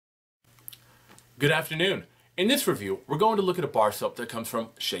Good afternoon. In this review, we're going to look at a bar soap that comes from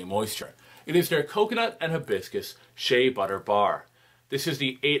Shea Moisture. It is their coconut and hibiscus Shea Butter bar. This is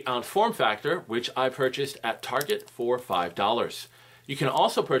the 8-ounce form factor, which I purchased at Target for $5. You can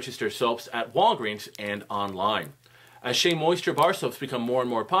also purchase their soaps at Walgreens and online. As Shea Moisture bar soaps become more and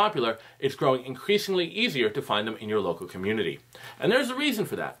more popular, it's growing increasingly easier to find them in your local community. And there's a reason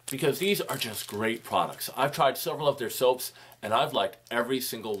for that, because these are just great products. I've tried several of their soaps, and I've liked every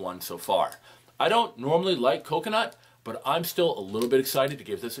single one so far. I don't normally like coconut, but I'm still a little bit excited to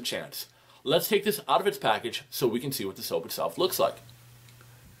give this a chance. Let's take this out of its package so we can see what the soap itself looks like.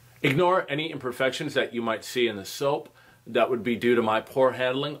 Ignore any imperfections that you might see in the soap. That would be due to my poor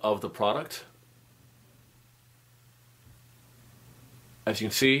handling of the product. As you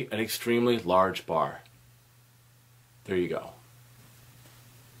can see, an extremely large bar. There you go.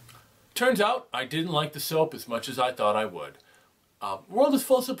 Turns out I didn't like the soap as much as I thought I would. World is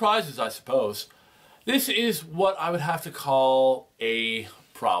full of surprises, I suppose. This is what I would have to call a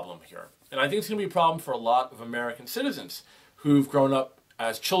problem here. And I think it's going to be a problem for a lot of American citizens who've grown up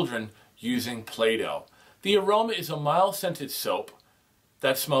as children using Play-Doh. The aroma is a mild-scented soap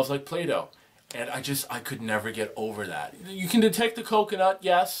that smells like Play-Doh. And I could never get over that. You can detect the coconut,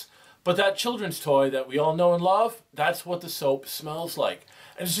 yes, but that children's toy that we all know and love, that's what the soap smells like.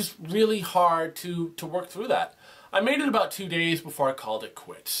 And it's just really hard to work through that. I made it about 2 days before I called it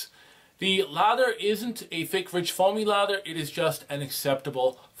quits. The lather isn't a thick, rich, foamy lather. It is just an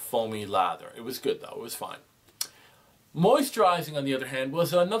acceptable foamy lather. It was good, though. It was fine. Moisturizing, on the other hand,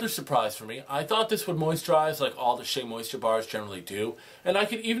 was another surprise for me. I thought this would moisturize like all the Shea Moisture bars generally do, and I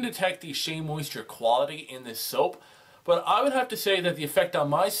could even detect the Shea Moisture quality in this soap, but I would have to say that the effect on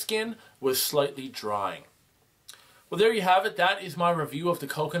my skin was slightly drying. Well, there you have it. That is my review of the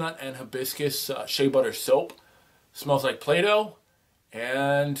coconut and hibiscus Shea Butter soap. Smells like Play-Doh,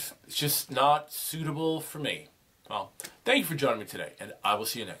 and it's just not suitable for me. Well, thank you for joining me today, and I will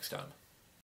see you next time.